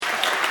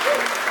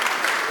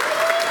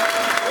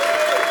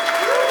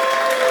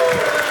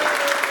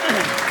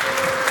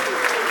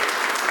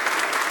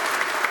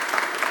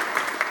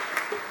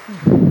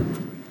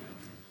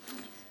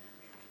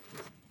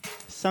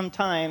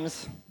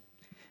Sometimes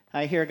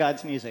I hear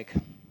God's music.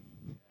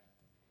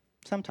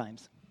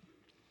 Sometimes.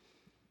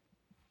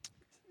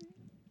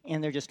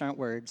 And there just aren't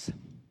words.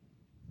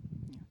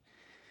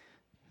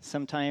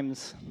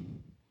 Sometimes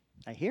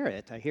I hear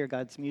it. I hear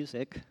God's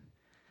music.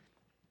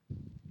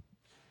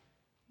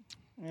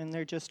 And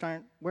there just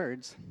aren't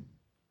words.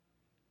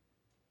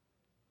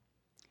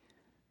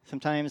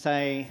 Sometimes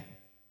I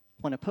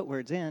want to put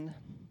words in.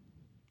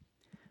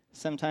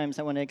 Sometimes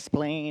I want to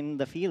explain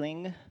the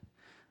feeling,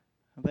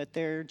 but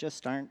there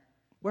just aren't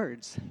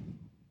words. Have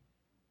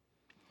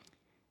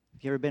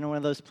you ever been in one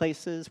of those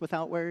places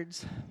without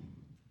words?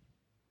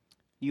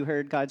 You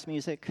heard God's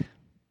music,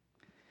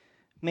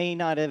 may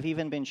not have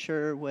even been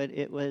sure what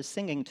it was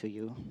singing to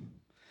you,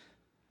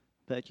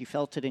 but you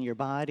felt it in your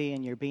body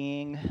and your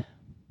being,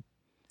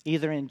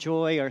 either in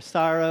joy or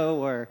sorrow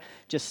or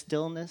just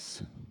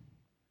stillness.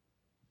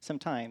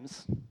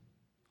 Sometimes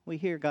we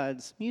hear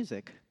God's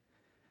music.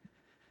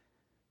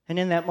 And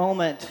in that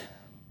moment,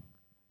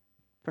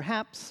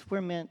 perhaps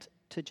we're meant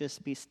to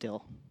just be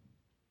still.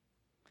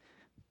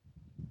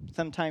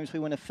 Sometimes we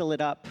want to fill it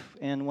up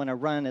and want to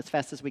run as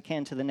fast as we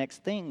can to the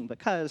next thing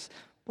because,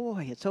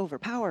 boy, it's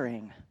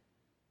overpowering.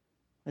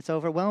 It's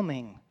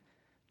overwhelming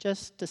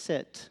just to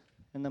sit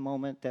in the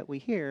moment that we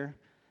hear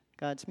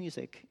God's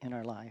music in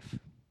our life. It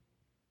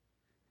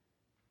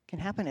can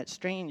happen at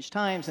strange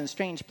times and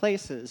strange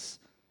places.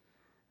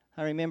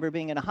 I remember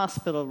being in a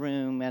hospital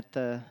room at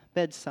the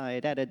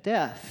bedside at a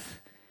death,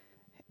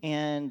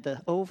 and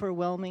the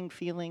overwhelming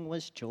feeling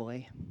was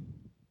joy.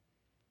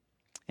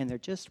 And there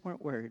just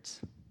weren't words.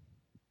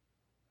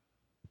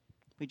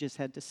 We just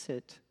had to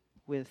sit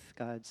with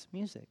God's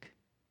music.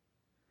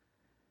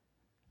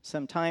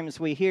 Sometimes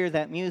we hear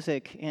that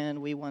music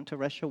and we want to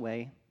rush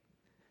away.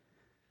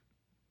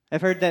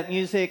 I've heard that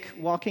music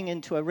walking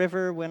into a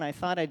river when I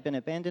thought I'd been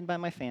abandoned by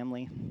my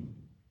family.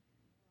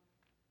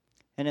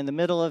 And in the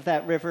middle of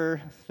that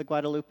river, the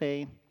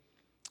Guadalupe,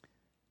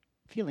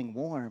 feeling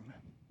warm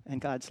and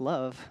God's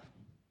love.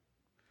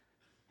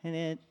 And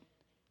it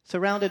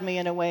surrounded me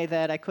in a way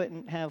that I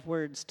couldn't have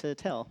words to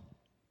tell.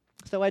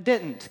 So I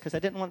didn't, because I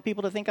didn't want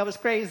people to think I was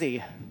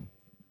crazy.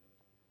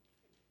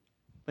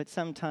 But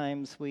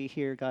sometimes we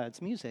hear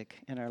God's music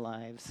in our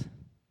lives.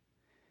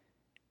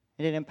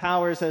 And it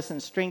empowers us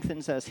and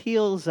strengthens us,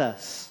 heals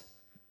us,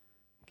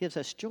 gives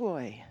us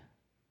joy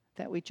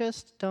that we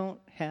just don't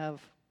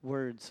have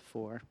words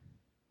for.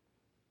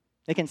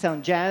 It can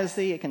sound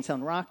jazzy, it can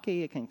sound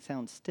rocky, it can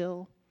sound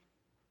still.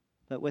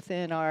 But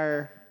within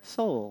our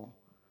soul,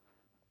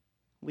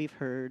 we've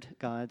heard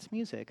God's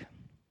music.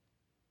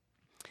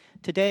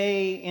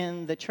 Today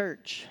in the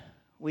church,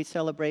 we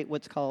celebrate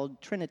what's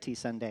called Trinity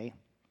Sunday.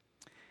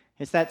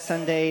 It's that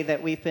Sunday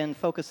that we've been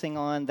focusing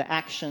on the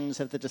actions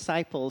of the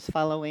disciples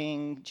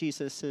following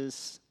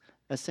Jesus'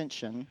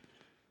 ascension.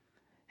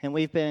 And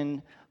we've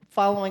been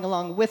following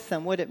along with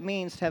them what it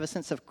means to have a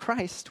sense of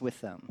Christ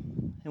with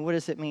them. And what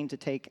does it mean to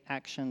take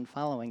action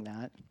following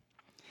that?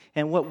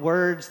 And what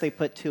words they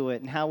put to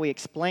it and how we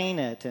explain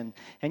it. And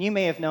you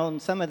may have known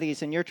some of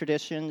these in your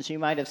traditions. You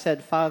might have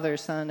said Father,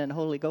 Son, and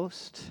Holy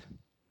Ghost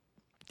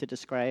to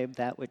describe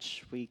that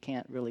which we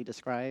can't really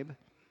describe.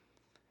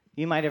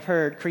 You might have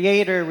heard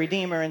Creator,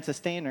 Redeemer, and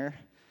Sustainer.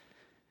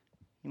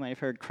 You might have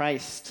heard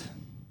Christ,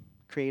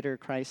 Creator,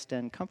 Christ,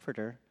 and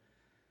Comforter.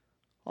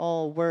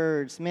 All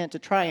words meant to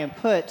try and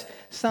put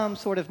some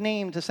sort of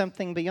name to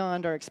something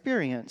beyond our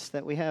experience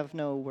that we have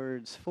no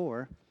words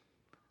for.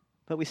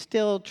 But we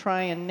still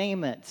try and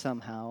name it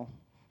somehow.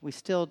 We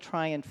still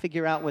try and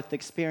figure out what the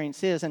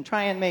experience is and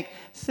try and make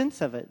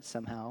sense of it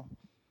somehow.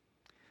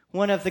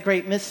 One of the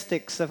great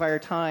mystics of our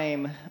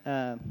time,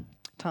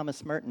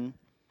 Thomas Merton,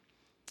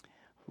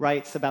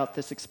 writes about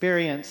this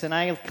experience, and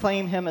I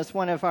claim him as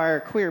one of our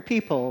queer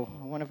people,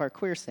 one of our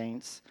queer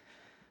saints.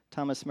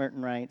 Thomas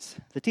Merton writes,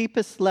 "The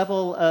deepest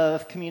level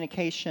of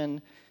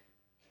communication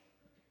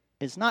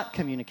is not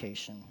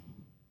communication.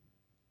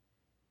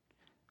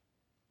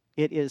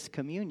 It is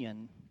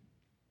communion.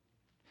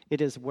 It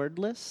is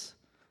wordless,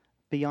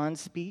 beyond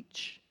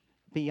speech,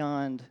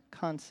 beyond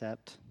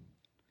concept.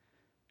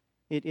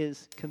 It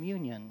is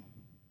communion."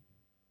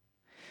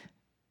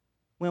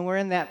 When we're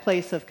in that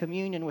place of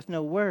communion with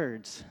no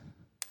words,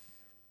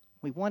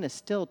 we want to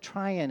still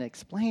try and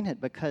explain it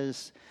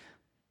because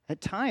at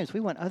times we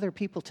want other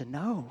people to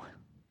know.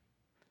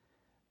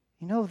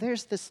 You know,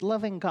 there's this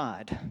loving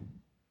God.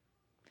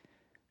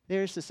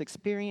 There's this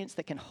experience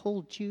that can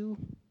hold you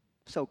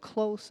so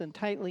close and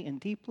tightly and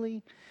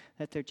deeply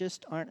that there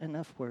just aren't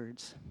enough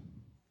words.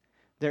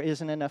 There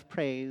isn't enough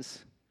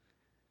praise.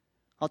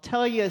 I'll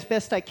tell you as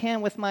best I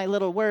can with my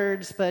little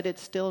words, but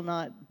it's still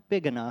not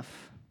big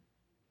enough.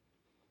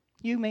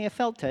 You may have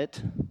felt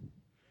it.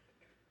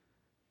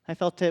 I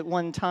felt it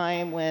one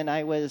time when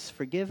I was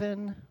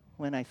forgiven,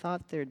 when I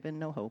thought there had been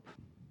no hope.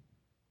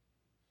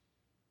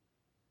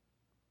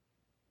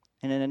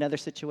 And in another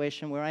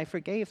situation where I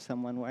forgave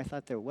someone, where I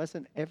thought there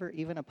wasn't ever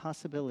even a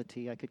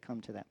possibility I could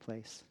come to that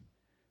place.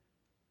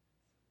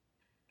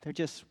 There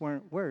just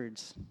weren't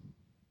words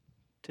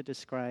to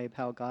describe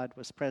how God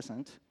was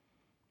present,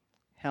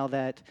 how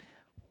that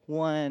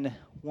one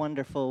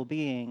wonderful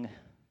being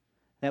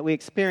that we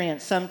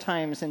experience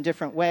sometimes in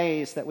different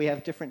ways, that we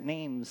have different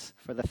names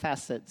for the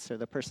facets or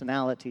the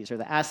personalities or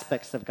the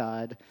aspects of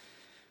God,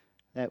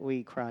 that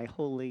we cry,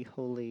 holy,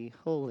 holy,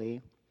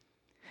 holy.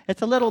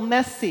 It's a little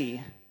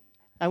messy.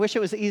 I wish it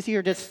was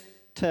easier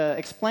to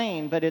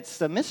explain, but it's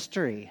a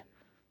mystery.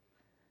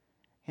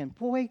 And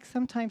boy,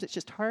 sometimes it's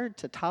just hard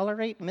to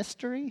tolerate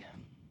mystery.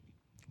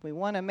 We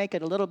want to make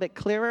it a little bit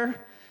clearer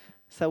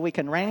so we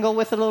can wrangle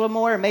with it a little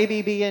more,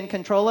 maybe be in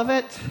control of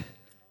it,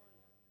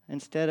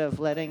 instead of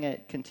letting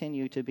it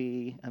continue to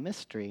be a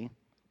mystery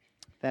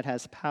that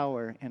has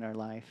power in our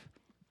life.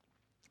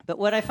 But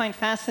what I find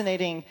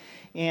fascinating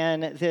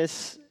in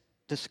this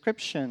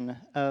description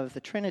of the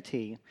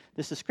Trinity,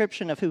 this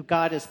description of who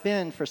God has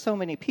been for so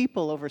many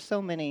people over so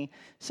many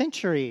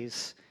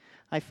centuries,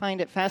 I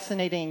find it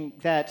fascinating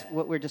that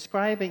what we're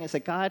describing is a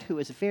God who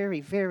is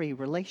very, very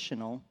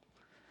relational.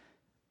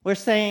 We're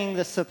saying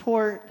the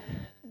support,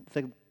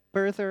 the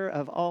birther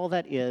of all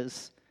that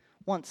is,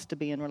 wants to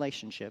be in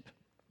relationship.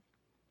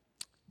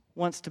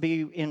 Wants to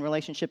be in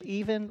relationship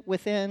even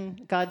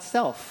within God's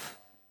self,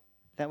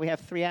 that we have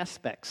three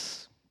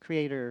aspects: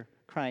 Creator,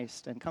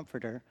 Christ, and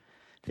Comforter.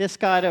 This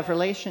God of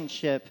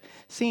relationship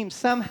seems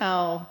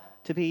somehow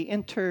to be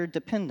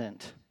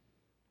interdependent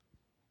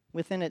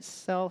within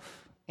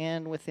itself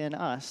and within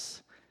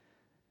us.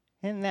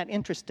 Isn't that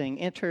interesting?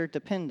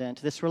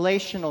 Interdependent, this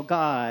relational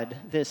God,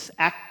 this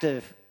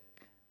active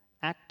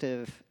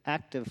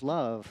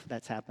love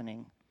that's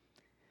happening.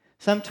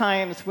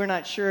 Sometimes we're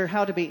not sure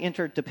how to be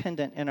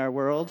interdependent in our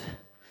world.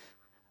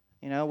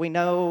 You know, we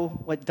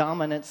know what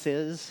dominance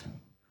is.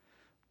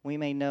 We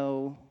may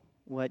know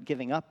what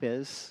giving up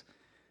is.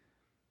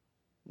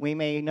 We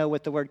may know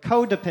what the word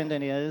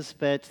codependent is,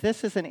 but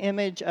this is an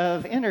image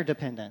of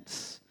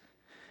interdependence,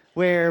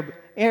 where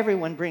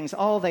everyone brings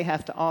all they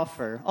have to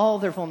offer, all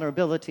their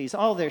vulnerabilities,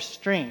 all their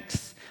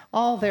strengths,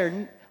 all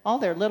their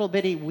little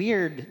bitty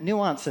weird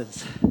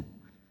nuances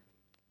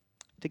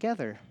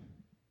together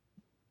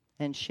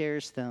and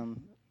shares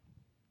them.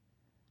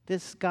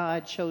 This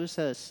God shows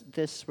us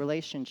this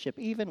relationship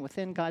even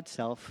within God's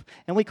self,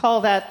 and we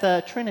call that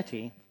the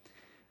Trinity.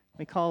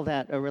 We call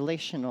that a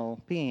relational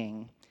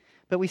being.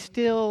 But we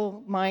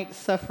still might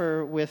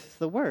suffer with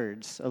the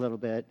words a little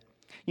bit.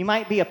 You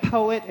might be a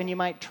poet and you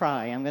might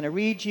try. I'm going to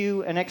read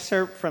you an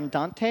excerpt from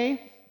Dante.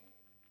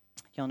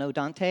 Y'all know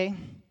Dante?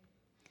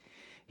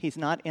 He's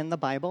not in the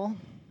Bible.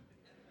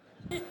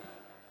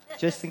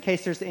 Just in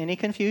case there's any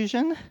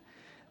confusion,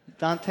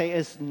 Dante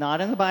is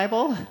not in the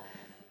Bible.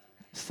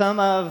 Some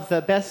of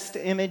the best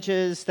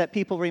images that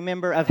people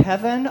remember of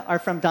heaven are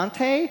from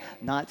Dante,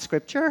 not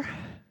Scripture.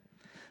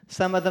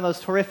 Some of the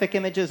most horrific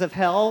images of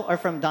hell are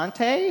from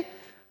Dante,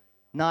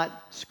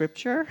 not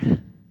Scripture.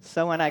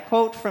 So when I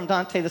quote from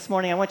Dante this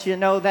morning, I want you to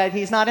know that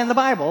he's not in the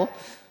Bible,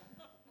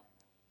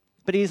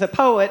 but he's a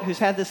poet who's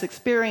had this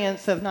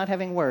experience of not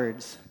having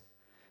words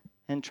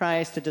and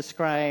tries to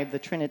describe the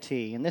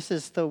Trinity. And this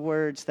is the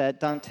words that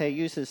Dante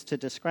uses to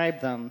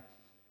describe them.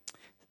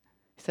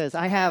 He says,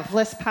 "I have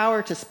less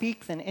power to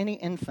speak than any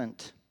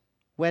infant,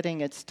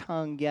 wetting its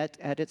tongue yet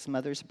at its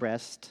mother's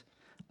breast,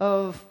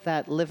 of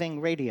that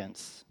living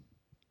radiance.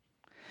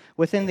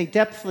 Within the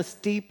depthless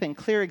deep and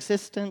clear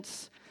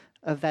existence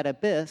of that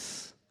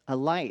abyss, a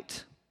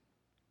light,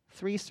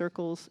 3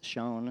 circles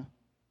shone,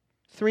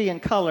 3 in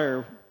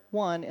color,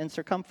 1 in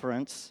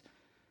circumference,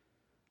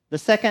 the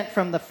second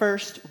from the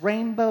first,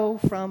 rainbow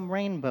from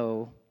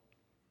rainbow,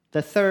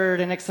 the third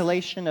an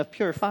exhalation of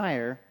pure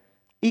fire,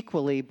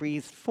 equally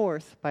breathed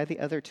forth by the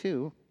other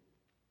 2.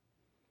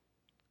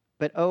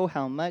 But oh,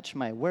 how much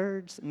my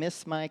words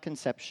miss my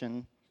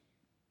conception,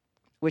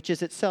 which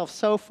is itself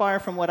so far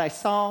from what I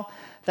saw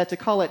that to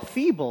call it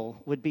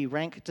feeble would be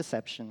rank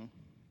deception.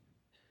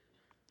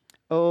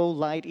 O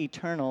light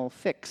eternal,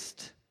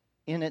 fixed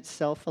in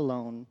itself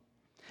alone,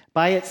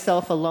 by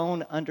itself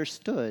alone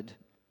understood,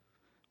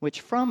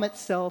 which from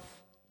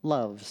itself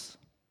loves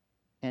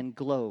and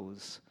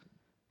glows,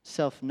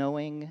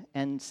 self-knowing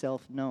and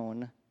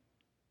self-known.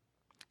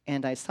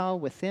 And I saw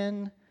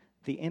within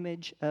the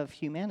image of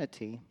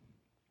humanity.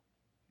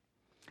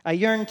 I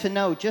yearn to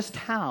know just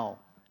how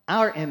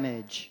our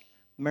image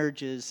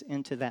merges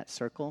into that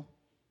circle,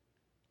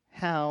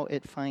 how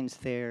it finds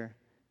there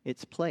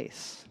its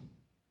place,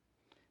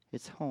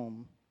 its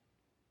home.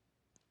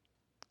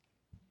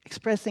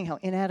 Expressing how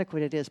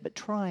inadequate it is, but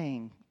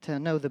trying to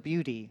know the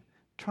beauty,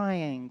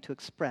 trying to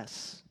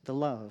express the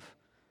love,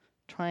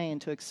 trying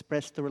to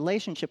express the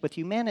relationship with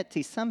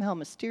humanity somehow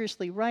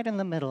mysteriously right in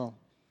the middle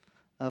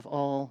of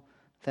all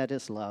that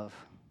is love.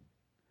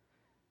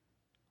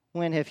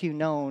 When have you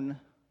known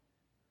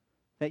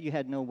that you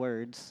had no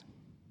words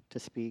to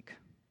speak?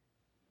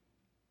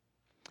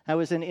 I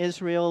was in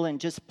Israel and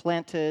just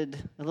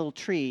planted a little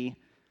tree.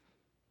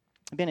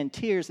 I've been in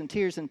tears and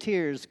tears and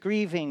tears,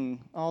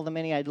 grieving all the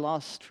many I'd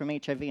lost from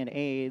HIV and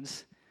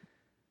AIDS.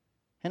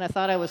 And I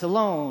thought I was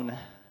alone,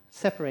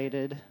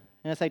 separated.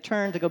 And as I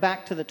turned to go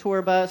back to the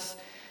tour bus,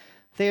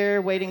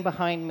 there waiting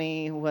behind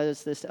me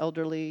was this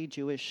elderly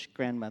Jewish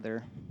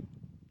grandmother.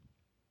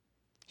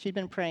 She'd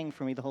been praying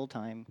for me the whole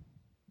time.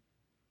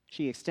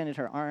 She extended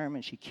her arm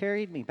and she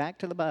carried me back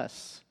to the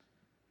bus.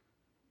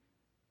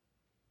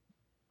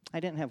 I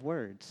didn't have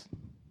words.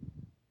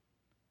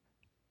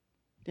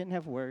 Didn't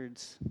have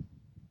words.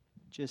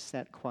 Just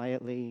sat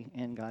quietly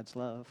in God's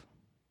love.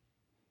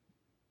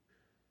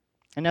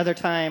 Another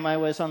time I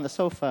was on the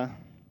sofa.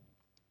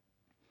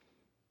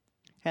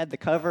 Had the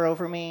cover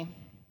over me.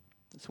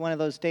 It's one of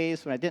those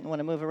days when I didn't want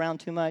to move around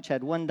too much. I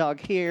had one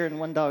dog here and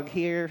one dog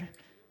here.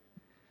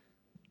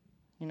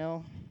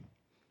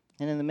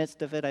 And in the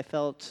midst of it, I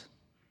felt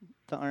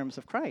the arms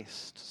of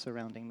Christ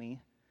surrounding me.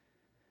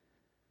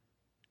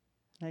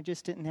 And I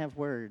just didn't have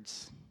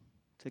words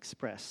to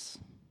express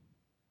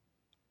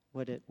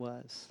what it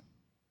was.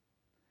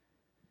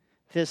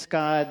 This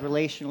God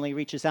relationally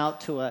reaches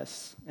out to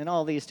us in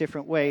all these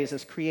different ways,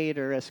 as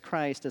creator, as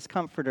Christ, as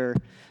comforter,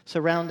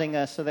 surrounding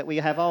us so that we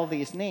have all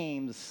these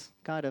names,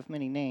 God of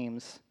many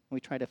names.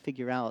 We try to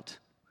figure out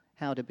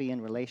how to be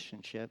in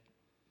relationship,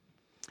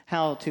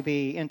 how to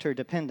be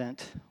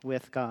interdependent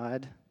with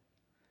God.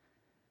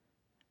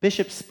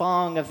 Bishop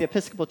Spong of the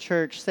Episcopal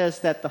Church says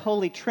that the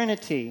Holy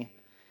Trinity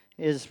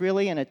is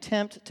really an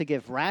attempt to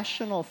give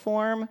rational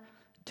form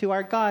to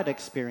our God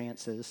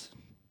experiences.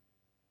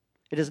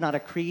 It is not a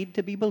creed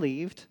to be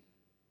believed,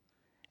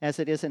 as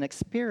it is an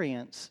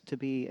experience to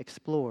be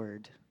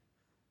explored.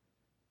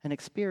 An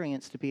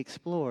experience to be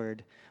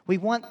explored. We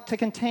want to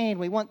contain,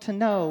 we want to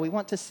know, we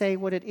want to say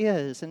what it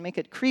is and make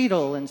it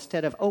creedal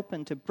instead of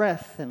open to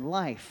breath and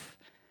life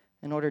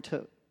in order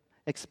to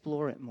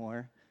explore it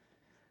more.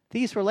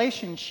 These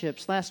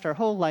relationships last our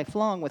whole life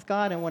long with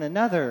God and one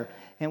another,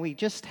 and we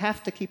just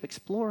have to keep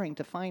exploring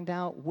to find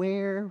out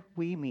where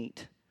we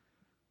meet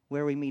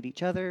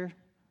each other,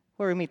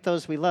 where we meet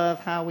those we love,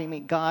 how we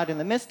meet God in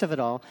the midst of it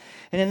all.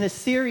 And in this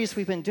series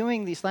we've been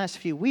doing these last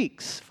few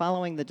weeks,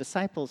 following the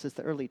disciples as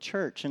the early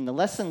church and the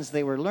lessons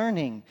they were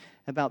learning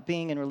about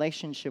being in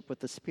relationship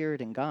with the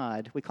Spirit and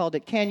God. We called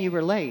it Can You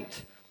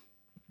Relate?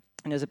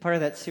 And as a part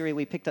of that series,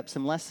 we picked up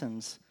some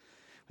lessons.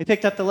 We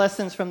picked up the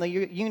lessons from the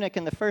eunuch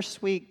in the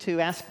first week to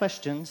ask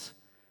questions.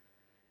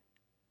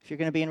 If you're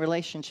going to be in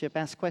relationship,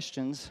 ask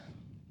questions.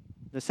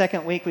 The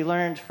second week, we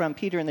learned from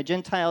Peter and the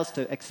Gentiles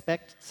to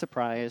expect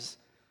surprise.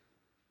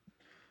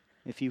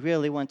 If you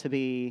really want to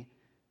be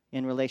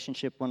in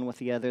relationship one with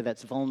the other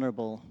that's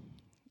vulnerable,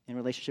 in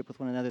relationship with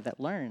one another that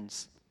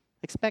learns,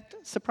 expect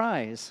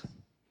surprise.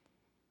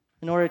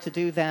 In order to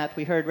do that,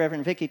 we heard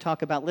Reverend Vicky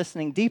talk about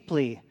listening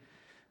deeply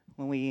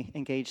when we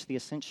engaged the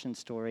Ascension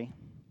story.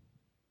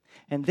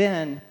 And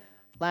then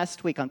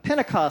last week on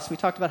Pentecost, we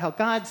talked about how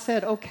God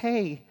said,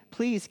 okay,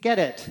 please get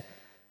it.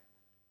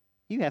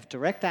 You have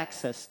direct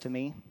access to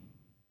me.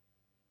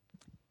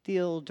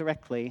 Deal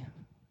directly.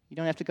 You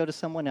don't have to go to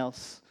someone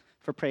else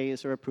for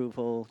praise or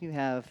approval. You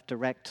have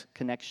direct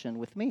connection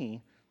with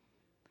me.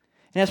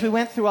 And as we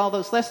went through all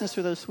those lessons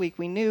through this week,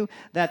 we knew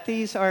that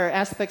these are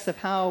aspects of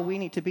how we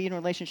need to be in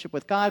relationship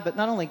with God, but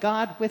not only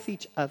God, with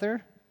each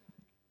other.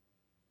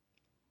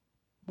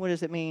 What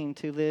does it mean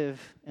to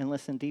live and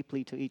listen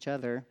deeply to each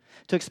other?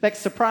 To expect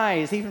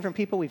surprise, even from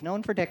people we've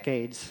known for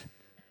decades.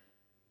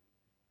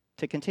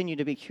 To continue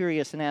to be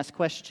curious and ask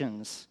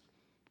questions,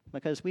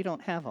 because we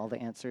don't have all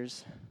the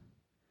answers.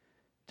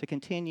 To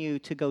continue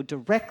to go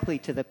directly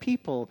to the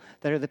people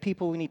that are the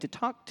people we need to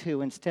talk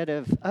to instead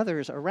of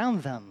others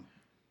around them.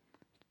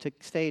 To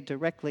stay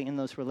directly in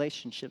those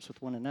relationships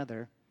with one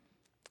another.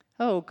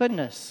 Oh,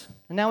 goodness.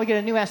 And now we get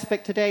a new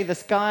aspect today,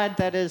 this God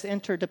that is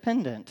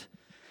interdependent.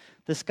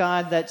 This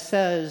God that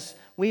says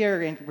we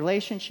are in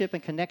relationship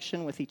and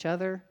connection with each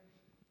other.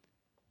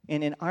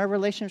 And in our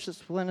relationships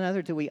with one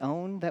another, do we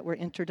own that we're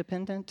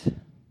interdependent?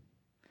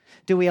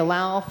 Do we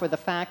allow for the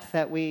fact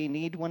that we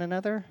need one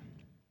another?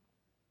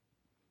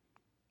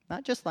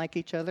 Not just like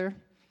each other,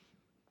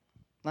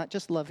 not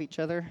just love each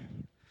other,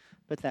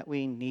 but that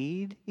we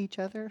need each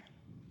other.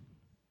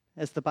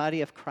 As the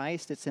body of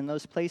Christ, it's in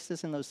those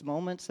places, in those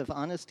moments of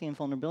honesty and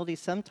vulnerability,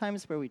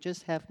 sometimes where we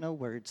just have no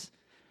words,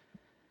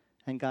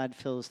 and God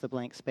fills the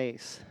blank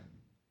space.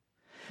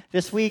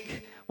 This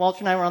week, Walter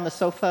and I were on the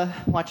sofa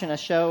watching a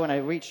show, and I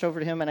reached over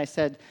to him and I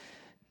said,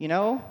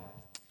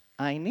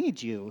 I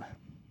need you.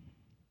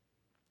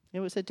 It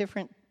was a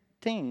different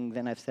thing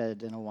than I've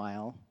said in a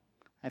while.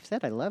 I've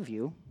said I love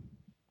you.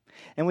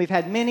 And we've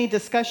had many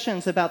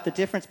discussions about the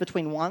difference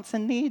between wants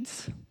and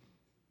needs.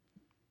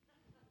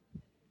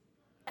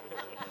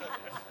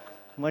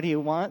 What do you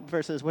want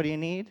versus what do you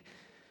need?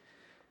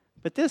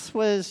 But this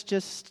was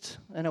just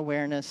an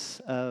awareness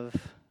of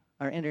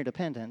our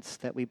interdependence,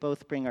 that we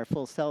both bring our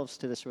full selves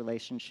to this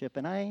relationship,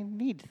 and I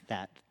need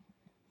that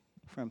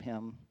from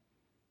him.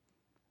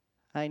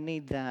 I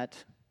need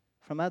that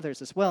from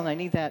others as well, and I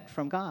need that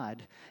from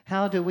God.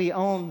 How do we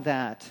own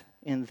that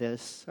in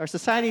this? Our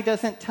society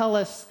doesn't tell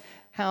us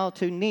how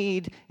to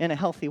need in a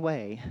healthy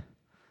way.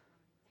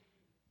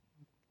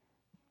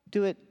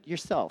 Do it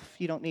yourself.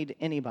 You don't need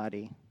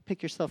anybody.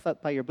 Pick yourself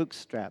up by your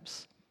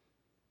bootstraps.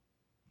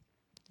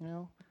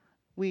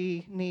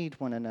 We need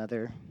one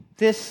another.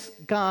 This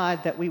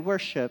God that we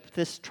worship,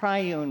 this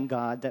triune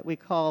God that we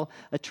call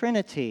a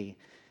Trinity,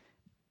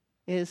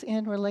 is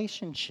in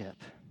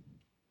relationship,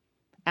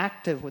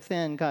 active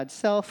within God's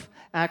self,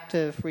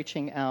 active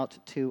reaching out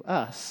to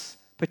us,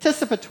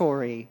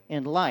 participatory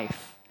in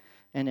life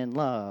and in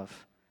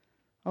love.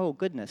 Oh,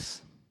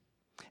 goodness.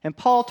 And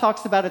Paul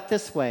talks about it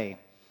this way.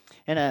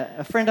 And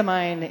a friend of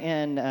mine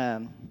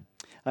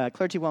a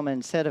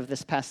clergywoman said of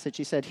this passage,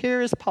 she said,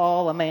 here is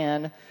Paul, a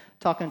man,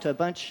 talking to a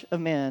bunch of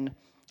men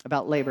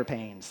about labor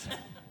pains.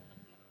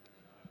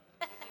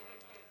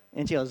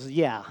 And she goes,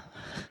 yeah.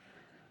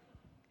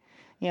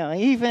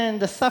 Even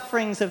the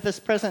sufferings of this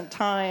present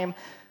time,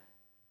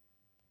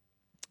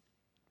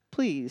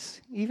 please,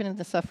 even in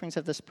the sufferings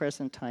of this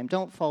present time,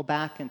 don't fall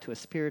back into a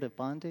spirit of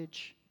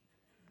bondage.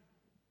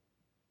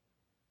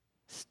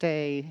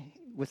 Stay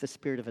with the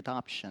spirit of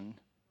adoption.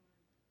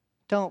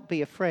 Don't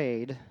be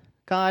afraid.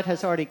 God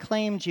has already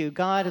claimed you.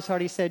 God has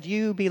already said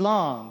you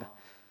belong.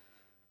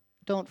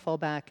 Don't fall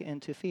back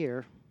into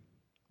fear.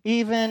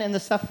 Even in the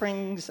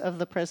sufferings of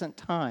the present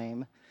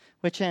time,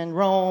 which in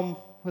Rome,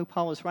 who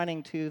Paul was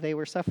writing to, they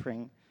were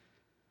suffering.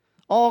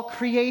 All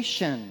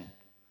creation,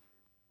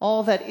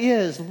 all that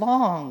is,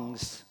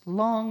 longs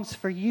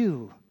for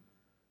you.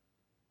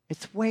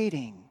 It's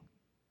waiting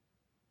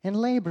in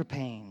labor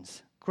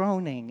pains,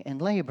 groaning in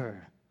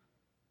labor.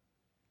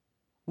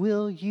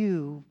 Will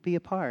you be a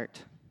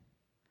part?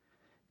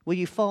 Will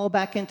you fall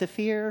back into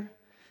fear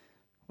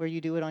where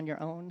you do it on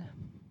your own?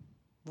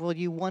 Will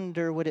you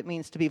wonder what it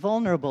means to be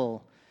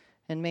vulnerable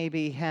and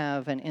maybe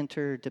have an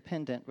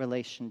interdependent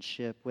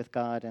relationship with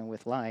God and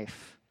with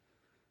life?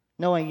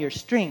 Knowing your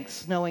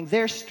strengths, knowing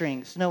their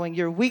strengths, knowing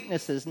your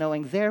weaknesses,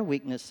 knowing their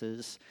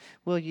weaknesses.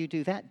 Will you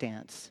do that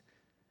dance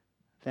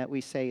that we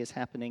say is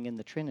happening in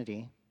the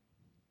Trinity?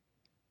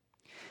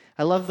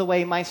 I love the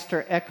way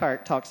Meister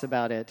Eckhart talks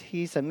about it.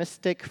 He's a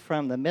mystic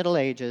from the Middle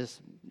Ages,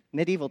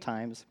 medieval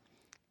times.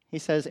 He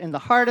says, in the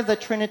heart of the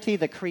Trinity,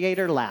 the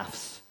Creator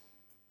laughs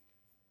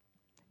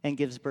and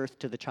gives birth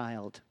to the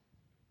child.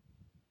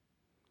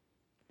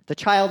 The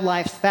child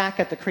laughs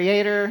back at the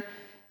Creator,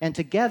 and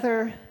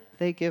together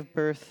they give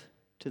birth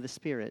to the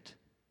Spirit.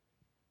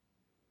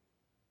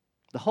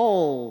 The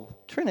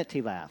whole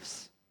Trinity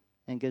laughs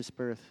and gives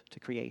birth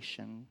to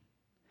creation.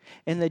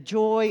 And the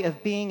joy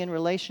of being in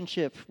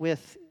relationship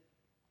with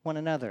one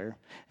another,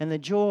 and the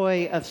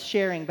joy of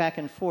sharing back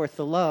and forth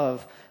the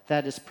love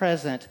that is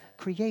present,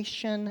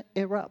 creation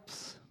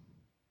erupts.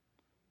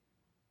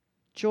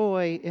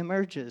 Joy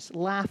emerges.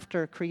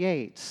 Laughter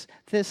creates.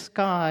 This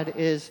God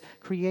is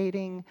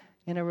creating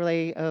in a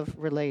way of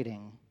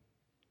relating.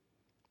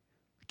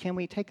 Can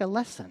we take a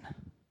lesson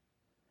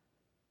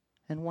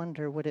and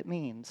wonder what it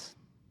means?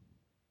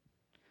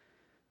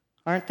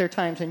 Aren't there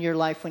times in your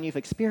life when you've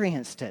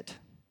experienced it,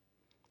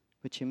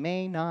 but you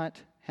may not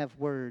have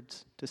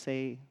words to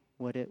say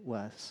what it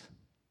was?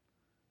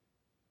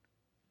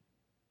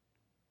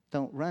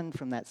 Don't run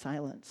from that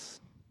silence.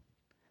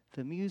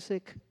 The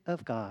music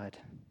of God.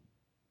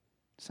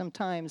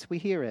 Sometimes we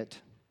hear it.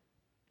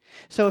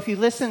 So if you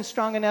listen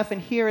strong enough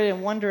and hear it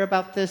and wonder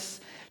about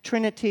this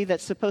Trinity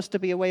that's supposed to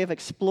be a way of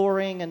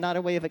exploring and not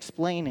a way of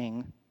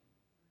explaining,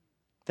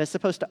 that's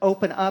supposed to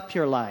open up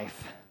your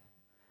life,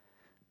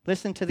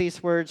 listen to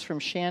these words from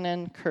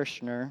Shannon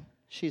Kirshner.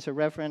 She's a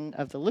reverend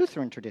of the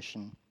Lutheran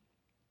tradition.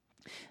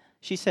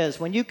 She says,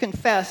 when you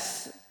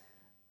confess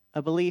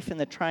a belief in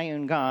the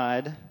triune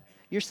God,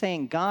 you're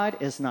saying God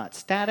is not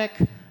static,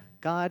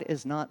 God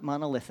is not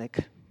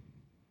monolithic.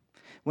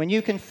 When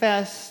you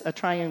confess a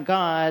triune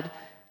God,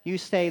 you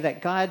say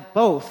that God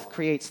both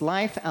creates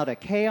life out of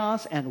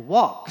chaos and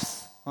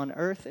walks on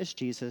earth as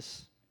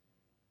Jesus.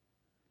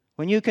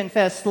 When you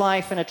confess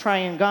life in a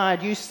triune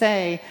God, you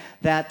say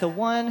that the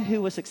one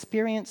who was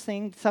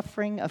experiencing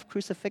suffering of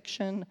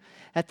crucifixion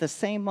at the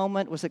same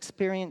moment was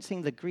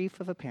experiencing the grief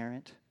of a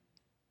parent.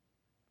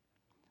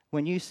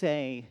 When you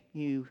say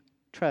you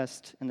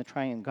trust in the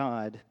triune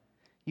God,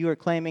 you are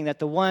claiming that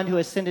the one who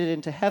ascended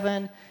into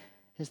heaven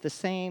is the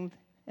same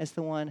as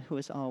the one who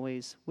is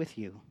always with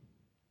you.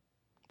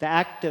 The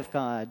active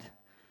God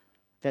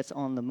that's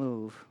on the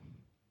move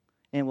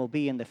and will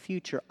be in the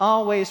future,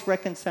 always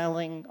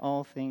reconciling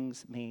all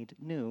things made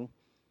new.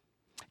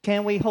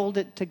 Can we hold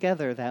it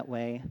together that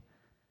way?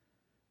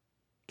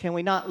 Can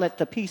we not let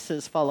the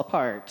pieces fall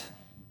apart?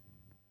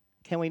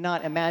 Can we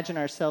not imagine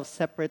ourselves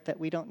separate, that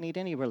we don't need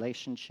any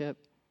relationship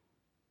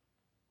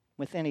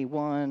with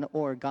anyone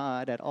or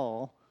God at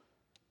all?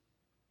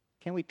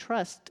 Can we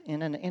trust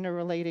in an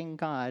interrelating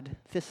God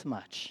this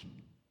much?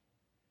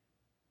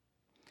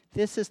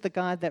 This is the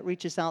God that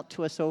reaches out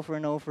to us over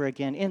and over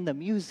again in the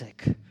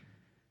music,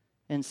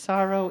 in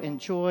sorrow, in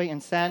joy,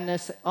 in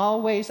sadness,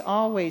 always,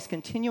 always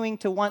continuing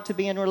to want to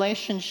be in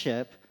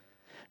relationship,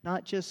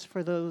 not just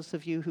for those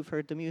of you who've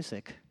heard the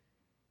music,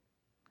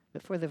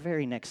 but for the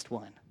very next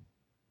one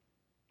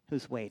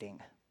who's waiting,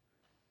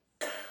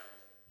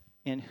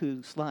 in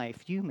whose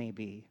life you may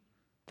be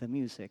the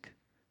music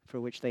for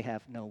which they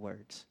have no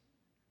words.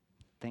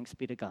 Thanks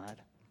be to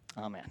God.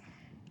 Amen.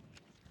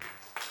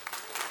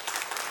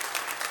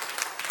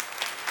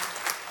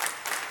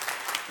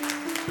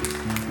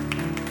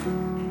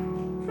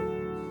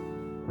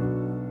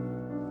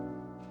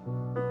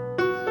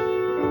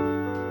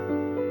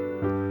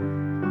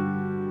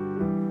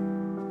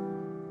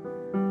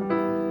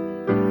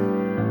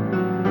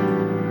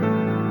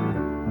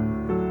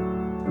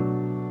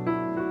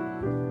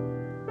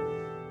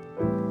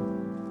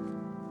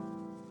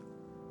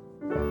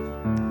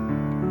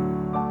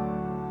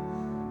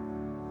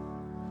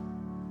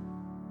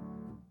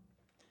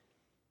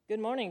 Good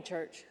morning,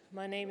 church.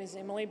 My name is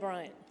Emily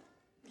Bryant.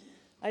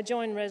 I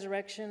joined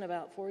Resurrection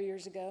about 4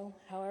 years ago.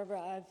 However,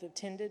 I've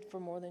attended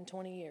for more than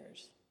 20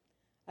 years.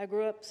 I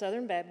grew up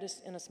Southern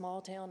Baptist in a small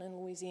town in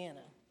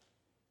Louisiana.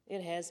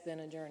 It has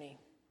been a journey.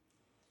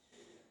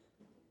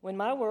 When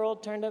my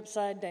world turned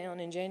upside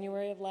down in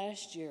January of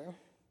last year,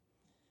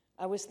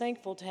 I was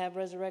thankful to have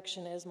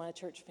Resurrection as my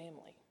church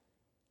family.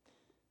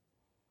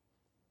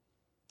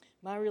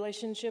 My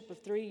relationship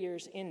of 3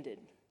 years ended,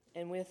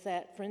 and with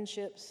that,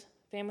 friendships,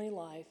 family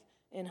life,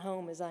 and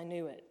home as I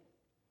knew it.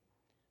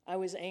 I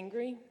was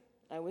angry,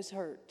 I was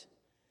hurt.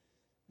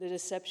 The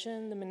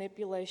deception, the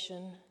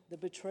manipulation, the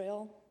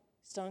betrayal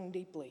stung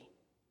deeply.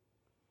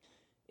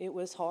 It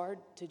was hard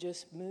to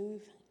just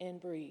move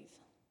and breathe.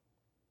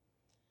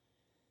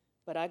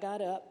 But I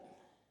got up,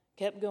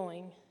 kept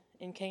going,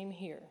 and came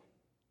here.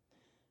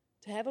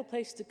 To have a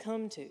place to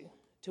come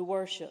to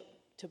worship,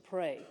 to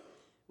pray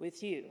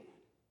with you,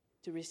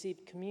 to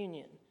receive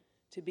communion,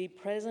 to be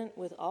present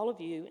with all of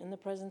you in the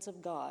presence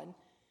of God,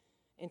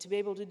 and to be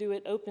able to do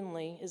it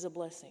openly is a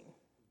blessing.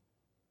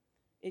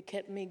 It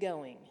kept me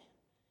going.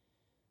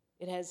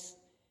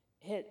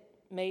 It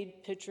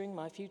made picturing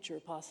my future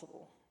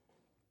possible.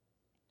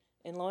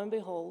 And lo and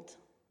behold,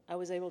 I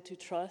was able to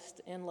trust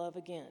and love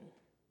again.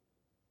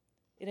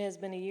 It has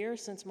been a year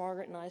since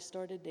Margaret and I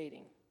started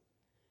dating.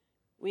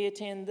 We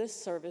attend this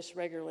service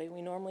regularly.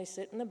 We normally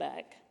sit in the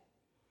back.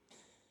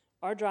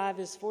 Our drive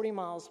is 40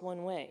 miles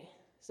one way,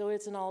 so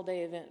it's an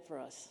all-day event for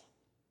us.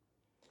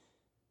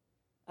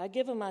 I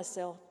give of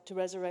myself to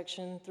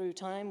Resurrection through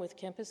time with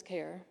Campus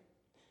Care,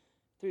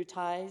 through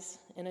ties,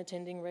 and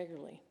attending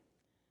regularly.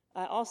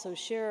 I also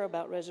share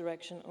about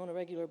Resurrection on a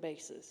regular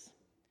basis.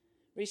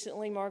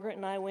 Recently, Margaret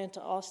and I went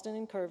to Austin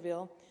and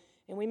Kerrville,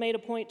 and we made a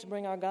point to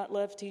bring our Got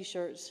Love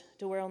t-shirts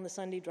to wear on the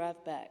Sunday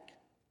drive back.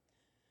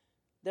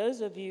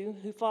 Those of you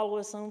who follow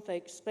us on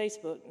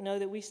Facebook know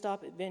that we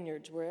stop at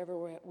Vineyards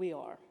wherever we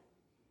are.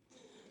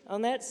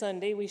 On that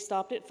Sunday, we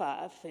stopped at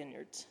 5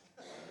 Vineyards.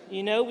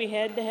 You know we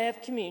had to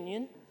have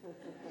communion.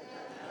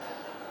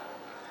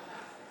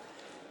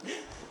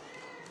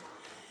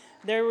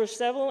 There were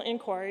several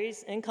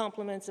inquiries and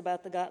compliments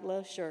about the Got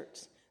Love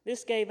shirts.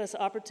 This gave us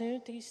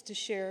opportunities to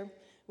share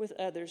with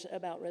others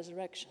about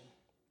Resurrection.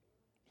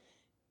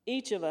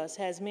 Each of us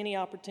has many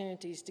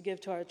opportunities to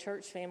give to our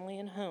church family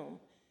and home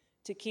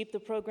to keep the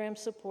program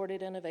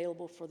supported and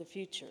available for the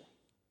future.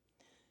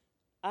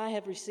 I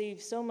have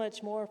received so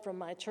much more from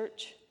my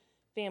church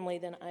family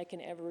than I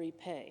can ever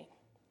repay.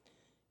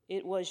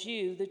 It was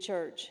you, the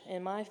church,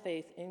 and my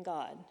faith in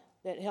God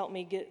that helped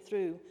me get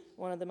through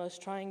one of the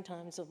most trying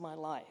times of my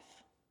life.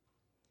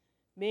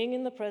 Being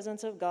in the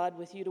presence of God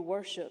with you to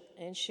worship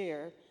and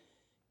share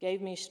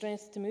gave me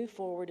strength to move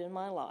forward in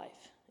my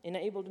life,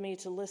 enabled me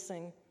to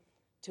listen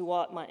to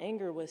what my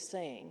anger was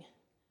saying,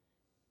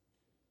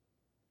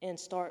 and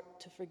start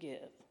to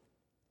forgive.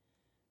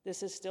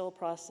 This is still a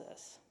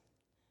process.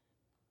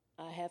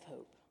 I have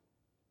hope.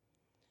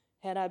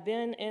 Had I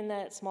been in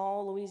that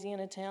small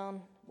Louisiana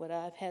town, would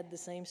I have had the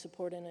same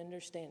support and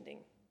understanding?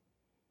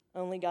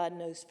 Only God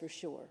knows for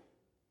sure.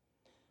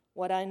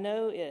 What I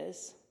know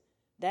is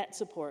that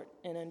support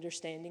and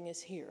understanding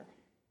is here.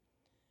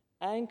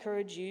 I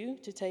encourage you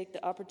to take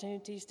the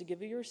opportunities to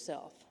give of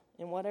yourself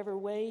in whatever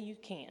way you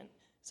can,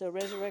 so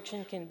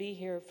Resurrection can be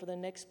here for the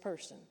next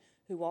person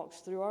who walks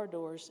through our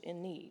doors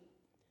in need,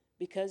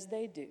 because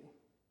they do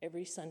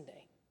every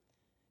Sunday.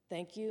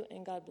 Thank you,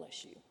 and God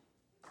bless you.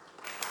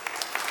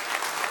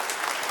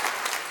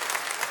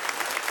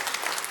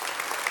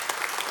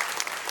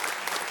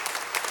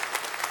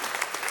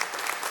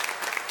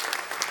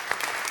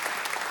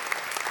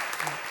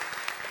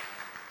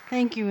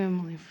 Thank you,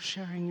 Emily, for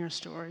sharing your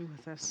story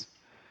with us.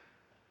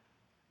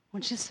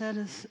 What you said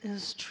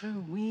is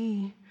true.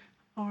 We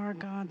are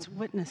God's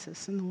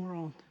witnesses in the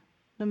world.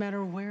 No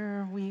matter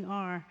where we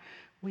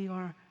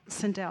are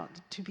sent out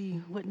to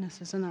be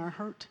witnesses in our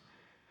hurt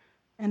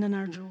and in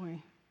our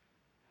joy.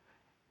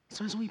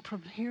 So as we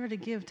prepare to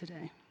give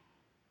today,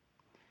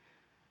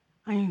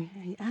 I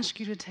ask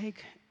you to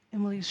take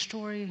Emily's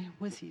story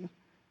with you.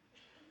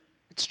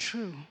 It's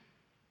true.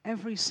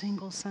 Every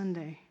single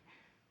Sunday,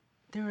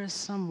 there is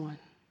someone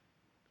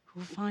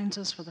who finds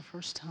us for the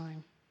first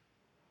time.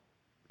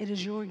 It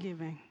is your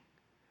giving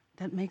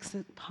that makes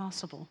it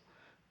possible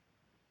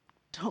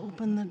to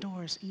open the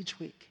doors each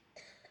week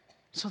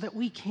so that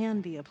we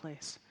can be a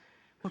place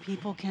where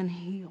people can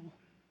heal,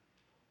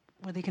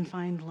 where they can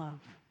find love.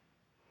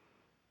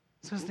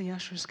 So as the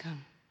ushers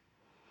come,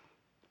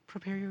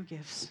 prepare your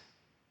gifts.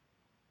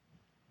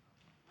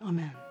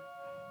 Amen.